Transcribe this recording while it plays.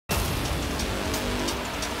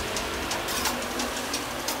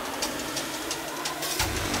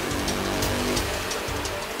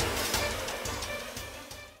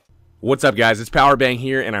What's up, guys? It's Powerbang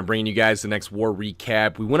here, and I'm bringing you guys the next war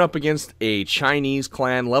recap. We went up against a Chinese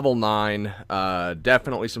clan, level 9.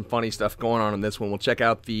 Definitely some funny stuff going on in this one. We'll check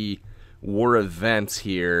out the war events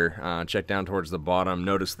here. Check down towards the bottom.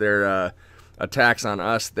 Notice their attacks on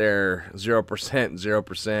us. They're 0%, 0%,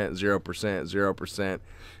 0%,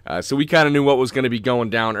 0%. So we kind of knew what was going to be going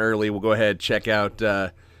down early. We'll go ahead and check out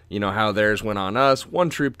how theirs went on us. One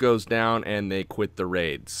troop goes down, and they quit the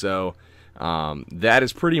raid. So that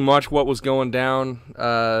is pretty much what was going down,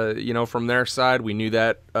 from their side. We knew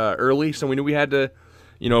that early, so we knew we had to,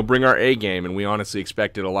 bring our A game, and we honestly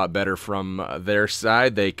expected a lot better from their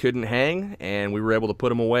side. They couldn't hang, and we were able to put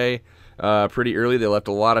them away pretty early. They left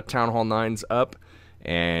a lot of Town Hall 9s up,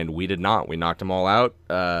 and we did not. We knocked them all out.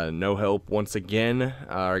 No help once again.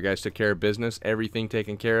 Our guys took care of business, everything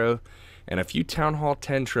taken care of, and a few Town Hall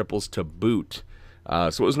 10 triples to boot.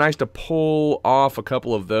 So it was nice to pull off a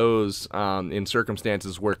couple of those in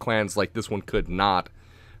circumstances where clans like this one could not.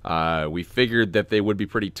 We figured that they would be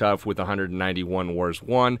pretty tough with 191 wars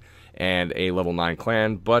won and a level 9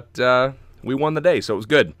 clan, but we won the day, so it was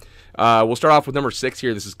good. We'll start off with number 6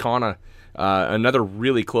 here. This is Kana. Another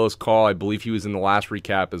really close call. I believe he was in the last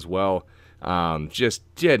recap as well. Just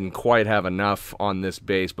didn't quite have enough on this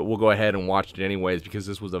base, but we'll go ahead and watch it anyways because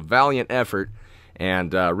this was a valiant effort.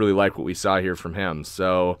 And really like what we saw here from him.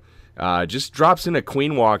 So just drops in a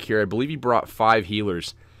queen walk here. I believe he brought 5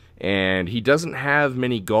 healers. And he doesn't have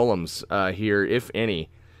many golems here, if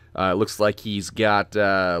any. Looks like he's got,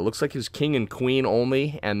 looks like his king and queen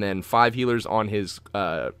only. And then 5 healers on his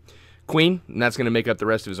queen. And that's going to make up the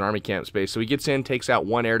rest of his army camp space. So he gets in, takes out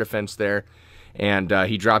 1 air defense there. And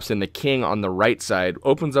he drops in the king on the right side.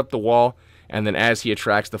 Opens up the wall. And then as he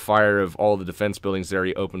attracts the fire of all the defense buildings there,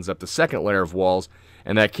 he opens up the second layer of walls.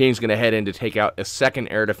 And that king's going to head in to take out a second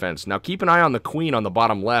air defense. Now keep an eye on the queen on the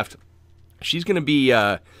bottom left. She's going to be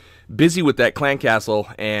busy with that clan castle.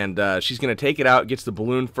 And she's going to take it out, gets the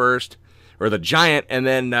balloon first, or the giant, and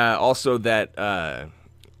then also that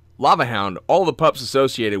lava hound, all the pups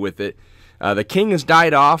associated with it. The king has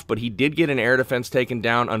died off, but he did get an air defense taken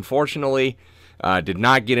down. Unfortunately, did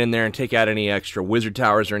not get in there and take out any extra wizard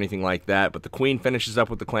towers or anything like that. But the queen finishes up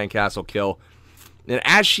with the clan castle kill. And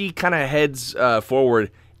as she kind of heads forward,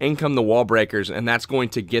 in come the wall breakers, and that's going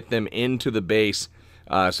to get them into the base.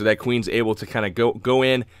 So that queen's able to kind of go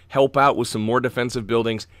in, help out with some more defensive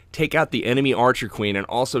buildings, take out the enemy archer queen, and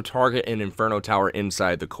also target an inferno tower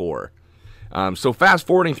inside the core. So fast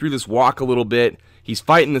forwarding through this walk a little bit, he's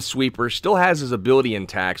fighting the sweeper, still has his ability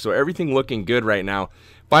intact, so everything looking good right now.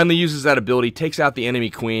 Finally uses that ability, takes out the enemy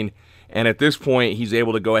queen, and at this point he's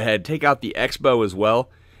able to go ahead, take out the X-bow as well,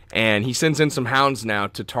 and he sends in some hounds now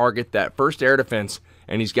to target that first air defense,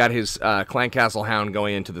 and he's got his clan castle hound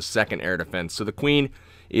going into the second air defense. So the queen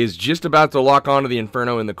is just about to lock onto the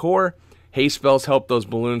inferno in the core. Haste spells help those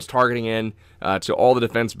balloons targeting in to all the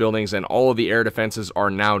defense buildings, and all of the air defenses are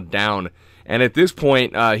now down. And at this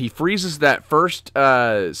point, he freezes that first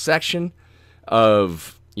section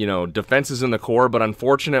of defenses in the core, but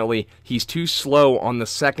unfortunately he's too slow on the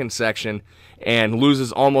second section and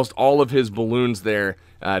loses almost all of his balloons there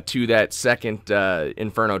to that second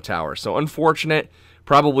inferno tower. So unfortunate,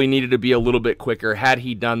 probably needed to be a little bit quicker. Had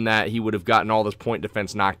he done that, he would have gotten all this point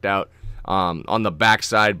defense knocked out on the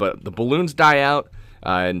backside, but the balloons die out,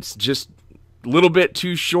 and it's just a little bit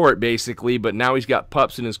too short basically. But now he's got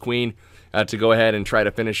pups and his queen to go ahead and try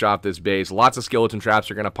to finish off this base. Lots of skeleton traps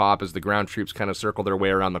are going to pop as the ground troops kind of circle their way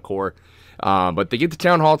around the core. But they get the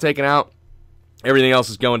town hall taken out. Everything else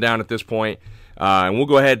is going down at this point. And we'll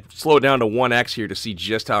go ahead, slow it down to 1x here to see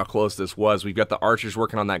just how close this was. We've got the archers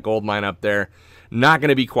working on that gold mine up there. Not going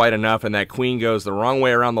to be quite enough, and that queen goes the wrong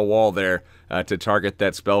way around the wall there to target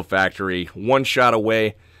that spell factory. One shot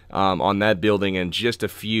away on that building, and just a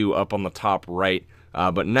few up on the top right.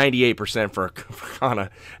 But 98% for Kana.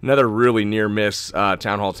 Another really near miss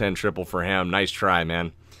Town Hall 10 triple for him. Nice try,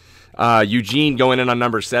 man. Eugene going in on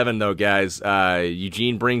number 7, though, guys.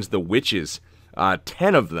 Eugene brings the witches,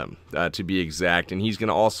 10 of them to be exact, and he's going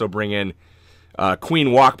to also bring in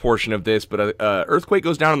Queen Walk portion of this. But Earthquake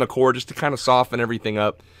goes down on the core just to kind of soften everything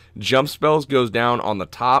up. Jump Spells goes down on the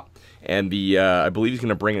top, and the I believe he's going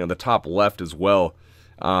to bring it on the top left as well.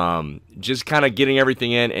 Just kind of getting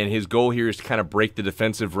everything in, and his goal here is to kind of break the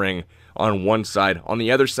defensive ring on one side. On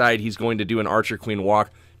the other side, he's going to do an Archer Queen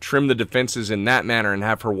walk, trim the defenses in that manner, and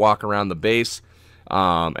have her walk around the base.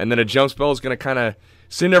 And then a jump spell is going to kind of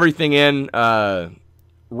send everything in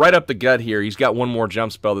right up the gut here. He's got one more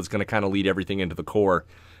jump spell that's going to kind of lead everything into the core.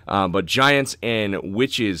 But giants and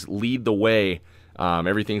witches lead the way.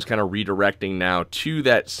 Everything's kind of redirecting now to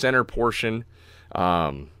that center portion.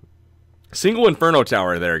 Single Inferno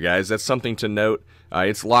Tower there, guys. That's something to note.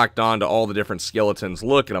 It's locked on to all the different skeletons.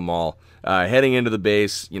 Look at them all. Heading into the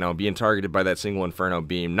base, you know, being targeted by that single Inferno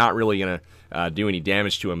beam. Not really going to do any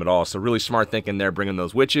damage to him at all. So really smart thinking there, bringing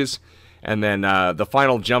those witches. And then the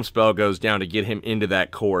final jump spell goes down to get him into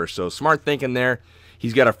that core. So smart thinking there.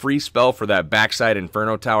 He's got a free spell for that backside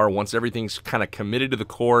Inferno Tower. Once everything's kind of committed to the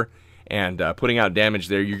core and putting out damage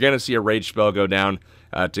there, you're going to see a rage spell go down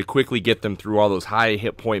to quickly get them through all those high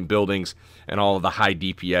hit point buildings and all of the high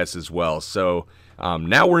DPS as well. So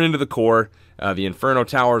now we're into the core. The Inferno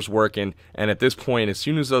Tower's working, and at this point, as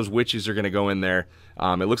soon as those witches are going to go in there,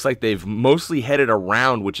 it looks like they've mostly headed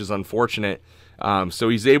around, which is unfortunate. So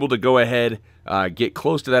he's able to go ahead, get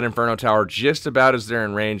close to that Inferno Tower just about as they're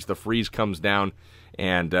in range. The freeze comes down,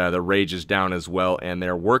 and the rage is down as well, and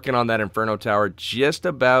they're working on that Inferno Tower. Just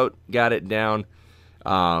about got it down.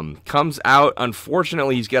 Comes out.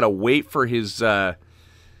 Unfortunately, he's got to wait for his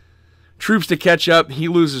troops to catch up. He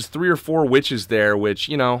loses 3 or 4 witches there, which,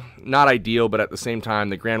 you know, not ideal, but at the same time,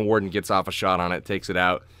 the Grand Warden gets off a shot on it, takes it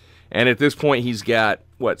out. And at this point, he's got,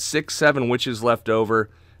 what, 6, 7 witches left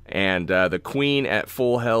over, and the Queen at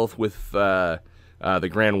full health with the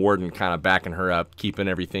Grand Warden kind of backing her up, keeping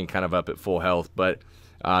everything kind of up at full health. But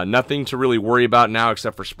nothing to really worry about now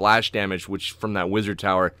except for splash damage, which from that Wizard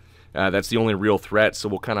Tower, that's the only real threat. So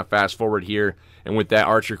we'll kind of fast forward here, and with that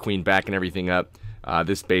Archer Queen backing everything up,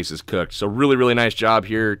 this base is cooked. So really, really nice job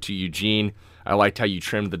here to Eugene. I liked how you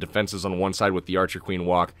trimmed the defenses on one side with the Archer Queen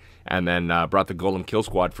walk, and then brought the Golem Kill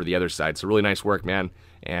Squad for the other side. So really nice work, man.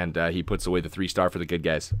 And he puts away the 3-star for the good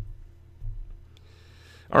guys.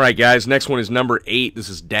 All right, guys. Next one is number 8. This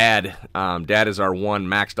is Dad. Dad is our 1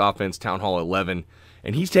 maxed offense, Town Hall 11.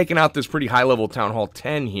 And he's taking out this pretty high-level Town Hall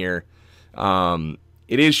 10 here.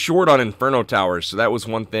 It is short on Inferno Towers, so that was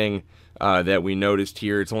one thing that we noticed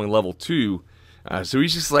here. It's only level 2. So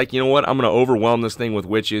he's just like, you know what, I'm going to overwhelm this thing with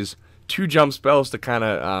witches. 2 jump spells to kind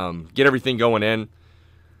of get everything going in.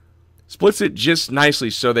 Splits it just nicely,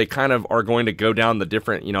 so they kind of are going to go down the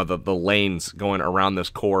different, you know, the lanes going around this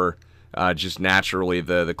core just naturally.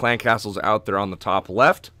 The clan castle's out there on the top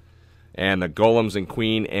left, and the golems and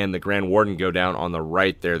queen and the Grand Warden go down on the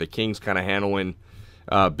right there. The king's kind of handling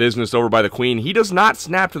business over by the queen. He does not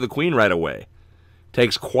snap to the queen right away.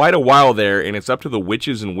 Takes quite a while there, and it's up to the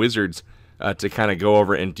witches and wizards to kind of go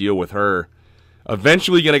over and deal with her.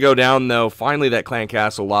 Eventually going to go down, though. Finally, that clan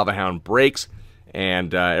castle Lava Hound breaks,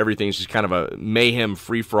 and everything's just kind of a mayhem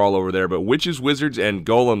free-for-all over there. But witches, wizards, and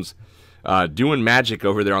golems doing magic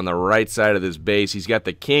over there on the right side of this base. He's got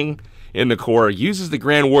the king in the core, uses the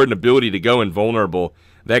Grand Warden ability to go invulnerable.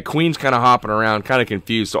 That queen's kind of hopping around, kind of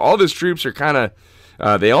confused. So all of his troops are kind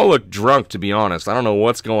of, they all look drunk, to be honest. I don't know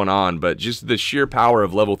what's going on, but just the sheer power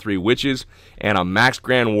of level 3 witches and a maxed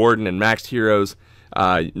Grand Warden and maxed heroes,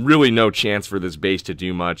 really no chance for this base to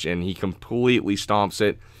do much, and he completely stomps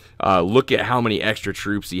it. Look at how many extra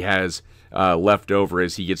troops he has left over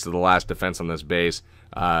as he gets to the last defense on this base.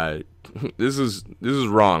 This is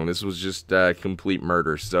wrong. This was just complete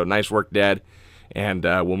murder. So nice work, Dad, and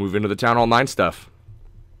we'll move into the Town Hall 9 stuff.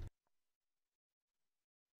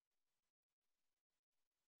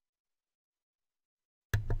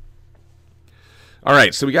 All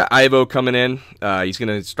right, so we got Ivo coming in. He's going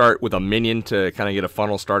to start with a minion to kind of get a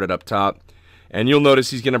funnel started up top. And you'll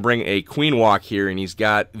notice he's going to bring a Queen Walk here, and he's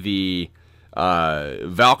got the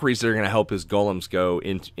Valkyries that are going to help his golems go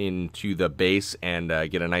into the base and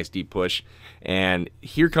get a nice deep push. And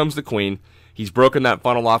here comes the Queen. He's broken that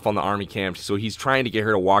funnel off on the army camp, so he's trying to get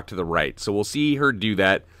her to walk to the right. So we'll see her do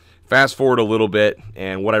that. Fast forward a little bit,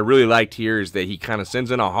 and what I really liked here is that he kind of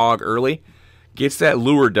sends in a hog early, gets that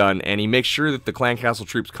lure done, and he makes sure that the clan castle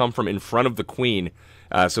troops come from in front of the queen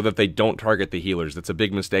so that they don't target the healers. That's a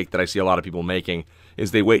big mistake that I see a lot of people making,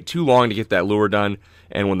 is they wait too long to get that lure done,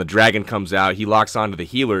 and when the dragon comes out, he locks onto the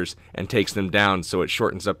healers and takes them down, so it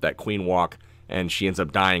shortens up that queen walk, and she ends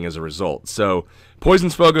up dying as a result. So poison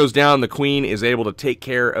spell goes down, the queen is able to take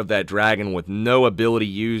care of that dragon with no ability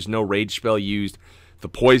used, no rage spell used. The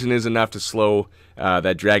poison is enough to slow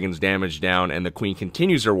that dragon's damage down, and the queen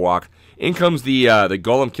continues her walk. In comes the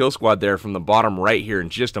Golem Kill Squad there from the bottom right here in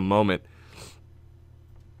just a moment.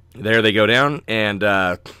 There they go down, and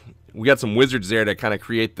we got some wizards there to kind of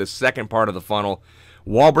create the second part of the funnel.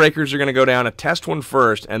 Wall breakers are going to go down, a test one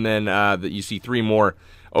first, and then you see 3 more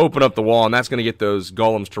open up the wall, and that's going to get those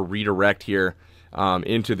golems to redirect here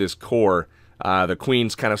into this core. The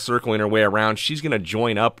queen's kind of circling her way around. She's going to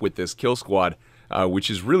join up with this kill squad, which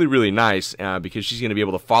is really, really nice because she's going to be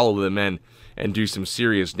able to follow them in and do some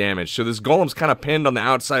serious damage. So this golem's kind of pinned on the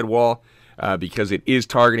outside wall because it is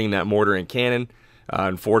targeting that mortar and cannon.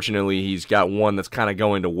 Unfortunately, he's got one that's kind of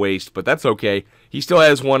going to waste, but that's okay. He still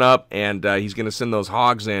has one up, and he's going to send those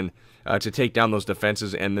hogs in to take down those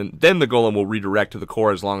defenses, and then the golem will redirect to the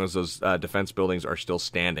core as long as those defense buildings are still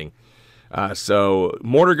standing. So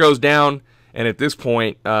mortar goes down, and at this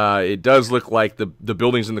point, it does look like the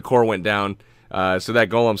buildings in the core went down, so that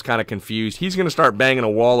golem's kind of confused. He's going to start banging a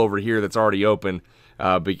wall over here that's already open.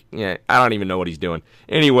 But yeah, I don't even know what he's doing.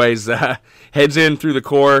 Anyways, heads in through the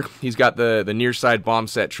core. He's got the near side bomb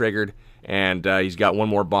set triggered, and he's got one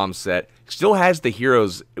more bomb set. Still has the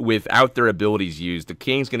heroes without their abilities used. The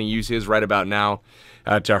king's going to use his right about now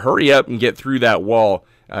to hurry up and get through that wall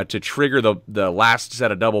to trigger the last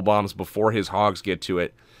set of double bombs before his hogs get to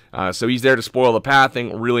it. So he's there to spoil the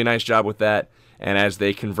pathing. Really nice job with that. And as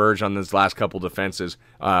they converge on those last couple defenses,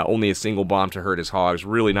 only a single bomb to hurt his hogs.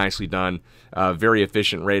 Really nicely done. Very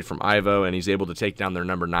efficient raid from Ivo, and he's able to take down their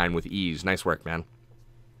number 9 with ease. Nice work, man.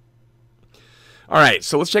 All right,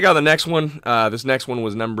 so let's check out the next one. This next one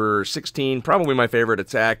was number 16, probably my favorite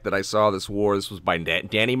attack that I saw this war. This was by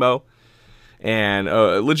Danny Mo. And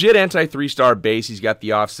legit anti-3-star base. He's got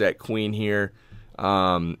the offset queen here.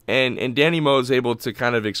 And Danny Mo is able to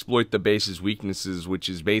kind of exploit the base's weaknesses, which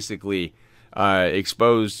is basically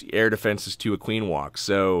exposed air defenses to a queen walk.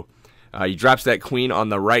 So he drops that queen on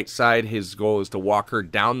the right side. His goal is to walk her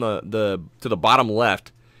down to the bottom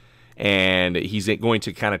left, and he's going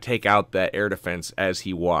to kind of take out that air defense as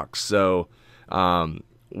he walks. So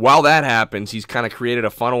while that happens, he's kind of created a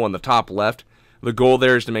funnel on the top left. The goal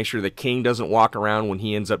there is to make sure the king doesn't walk around when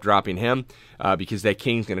he ends up dropping him, because that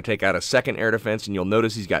king's going to take out a second air defense, and you'll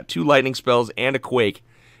notice he's got 2 lightning spells and a quake,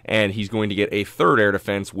 and he's going to get a 3rd air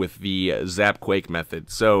defense with the Zap Quake method.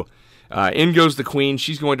 So in goes the queen.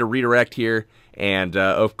 She's going to redirect here, and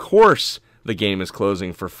of course the game is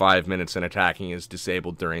closing for 5 minutes and attacking is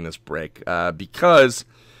disabled during this break, because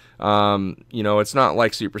you know, it's not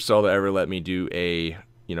like Supercell to ever let me do a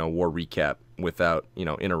war recap without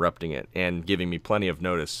interrupting it and giving me plenty of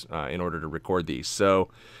notice in order to record these. So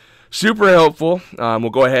super helpful. We'll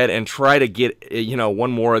go ahead and try to get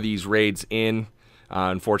one more of these raids in.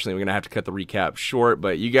 Unfortunately, we're going to have to cut the recap short,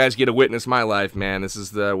 but you guys get to witness my life, man. This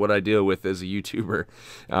is what I deal with as a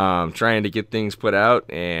YouTuber, trying to get things put out,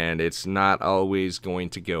 and it's not always going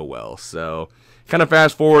to go well. So kind of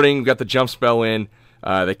fast forwarding, we've got the jump spell in.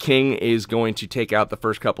 The king is going to take out the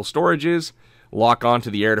first couple storages, lock onto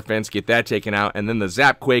the air defense, get that taken out, and then the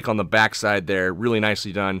Zap Quake on the backside there, really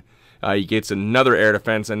nicely done. He gets another air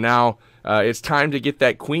defense, and now it's time to get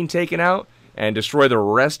that queen taken out and destroy the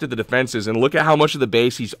rest of the defenses. And look at how much of the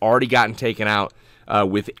base he's already gotten taken out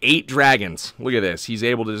with 8 dragons. Look at this. He's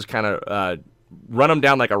able to just kind of run them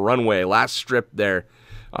down like a runway. Last strip there,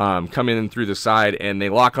 coming in through the side, and they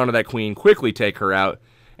lock onto that queen, quickly take her out,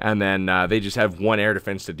 and then they just have 1 air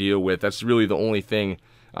defense to deal with. That's really the only thing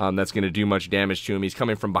that's going to do much damage to him. He's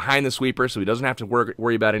coming from behind the sweeper, so he doesn't have to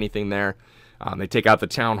worry about anything there. They take out the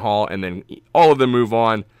town hall, and then all of them move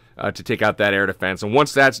on to take out that air defense. And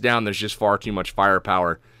once that's down, there's just far too much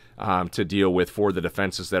firepower to deal with for the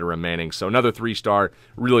defenses that are remaining. So another 3-star,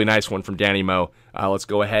 really nice one from Danny Mo. Let's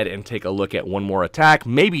go ahead and take a look at one more attack,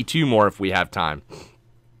 maybe 2 more if we have time.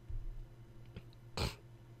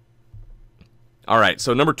 All right,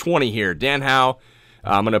 so number 20 here, Dan Howe.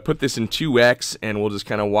 I'm going to put this in 2x, and we'll just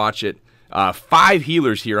kind of watch it. 5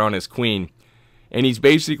 healers here on his queen, and he's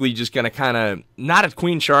basically just going to kind of, not a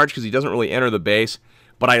queen charge because he doesn't really enter the base,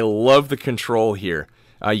 but I love the control here.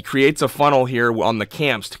 He creates a funnel here on the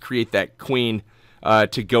camps to create that queen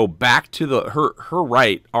to go back to her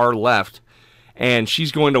right, our left, and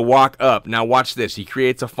she's going to walk up. Now watch this. He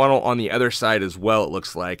creates a funnel on the other side as well, it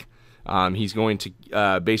looks like. He's going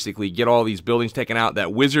to basically get all these buildings taken out.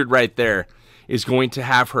 That wizard right there is going to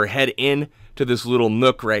have her head in to this little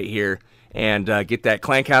nook right here and get that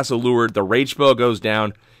clan castle lured. The rage spell goes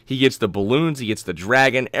down. He gets the balloons. He gets the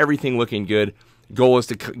dragon. Everything looking good. Goal is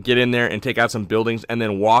to get in there and take out some buildings and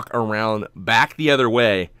then walk around back the other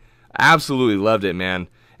way. Absolutely loved it, man.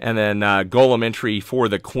 And then golem entry for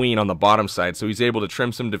the queen on the bottom side. So he's able to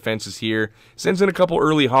trim some defenses here. Sends in a couple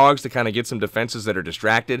early hogs to kind of get some defenses that are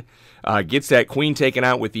distracted. Gets that queen taken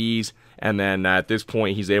out with ease. And then at this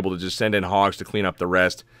point, he's able to just send in hogs to clean up the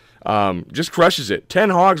rest. Just crushes it. 10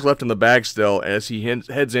 hogs left in the bag still as he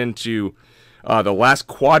heads into the last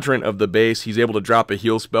quadrant of the base. He's able to drop a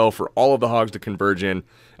heal spell for all of the hogs to converge in.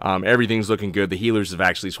 Everything's looking good. The healers have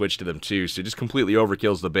actually switched to them too, so just completely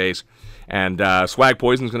overkills the base. And Swag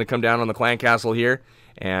Poison's going to come down on the clan castle here,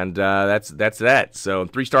 and that's that. So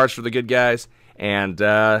 3 stars for the good guys, and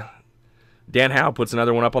Dan Howe puts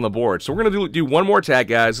another one up on the board. So we're going to do one more attack,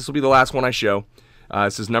 guys. This will be the last one I show.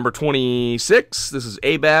 This is number 26. This is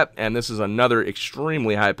ABAP, and this is another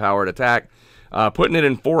extremely high-powered attack. Putting it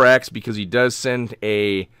in 4X because he does send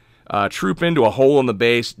a troop into a hole in the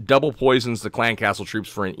base, double poisons the clan castle troops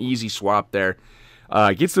for an easy swap there.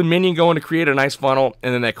 Gets the minion going to create a nice funnel,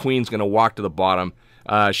 and then that queen's going to walk to the bottom.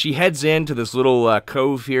 She heads into this little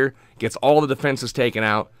cove here, gets all the defenses taken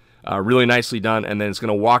out, really nicely done, and then it's going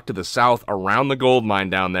to walk to the south around the gold mine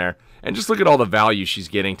down there. And just look at all the value she's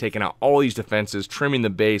getting, taking out all these defenses, trimming the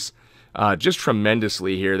base just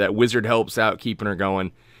tremendously here. That wizard helps out keeping her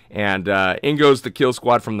going. And in goes the kill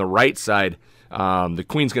squad from the right side. The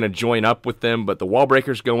queen's going to join up with them, but the wall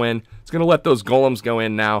breakers go in. It's going to let those golems go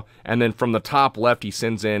in now. And then from the top left, he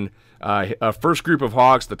sends in a first group of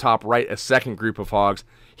hogs. The top right, a second group of hogs.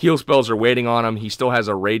 Heal spells are waiting on him. He still has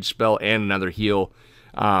a rage spell and another heal.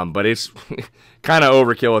 But it's kind of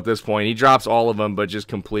overkill at this point. He drops all of them, but just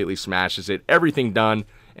completely smashes it. Everything done,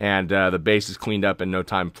 and the base is cleaned up in no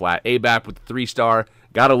time flat. ABAP with the 3-star.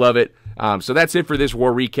 Gotta love it. So that's it for this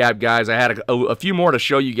war recap, guys. I had a few more to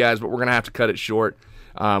show you guys, but we're going to have to cut it short.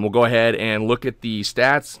 We'll go ahead and look at the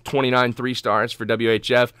stats. 29 3-stars for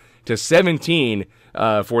WHF to 17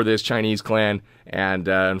 for this Chinese clan. And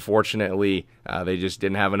unfortunately, they just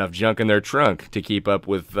didn't have enough junk in their trunk to keep up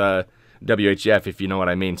with WHF, if you know what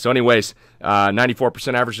I mean. So anyways,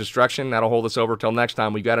 94% average destruction. That'll hold us over till next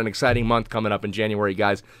time. We've got an exciting month coming up in January,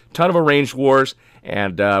 guys. Ton of arranged wars,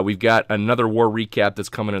 and we've got another war recap that's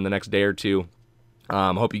coming in the next day or two.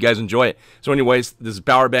 Hope you guys enjoy it. So anyways, this is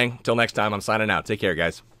Powerbang. Till next time, I'm signing out. Take care,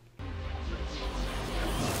 guys.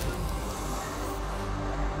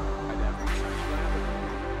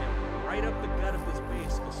 Right up the gut of this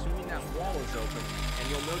base, assuming that wall is open, and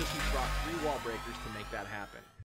you'll notice he brought 3 wall breakers to make that happen.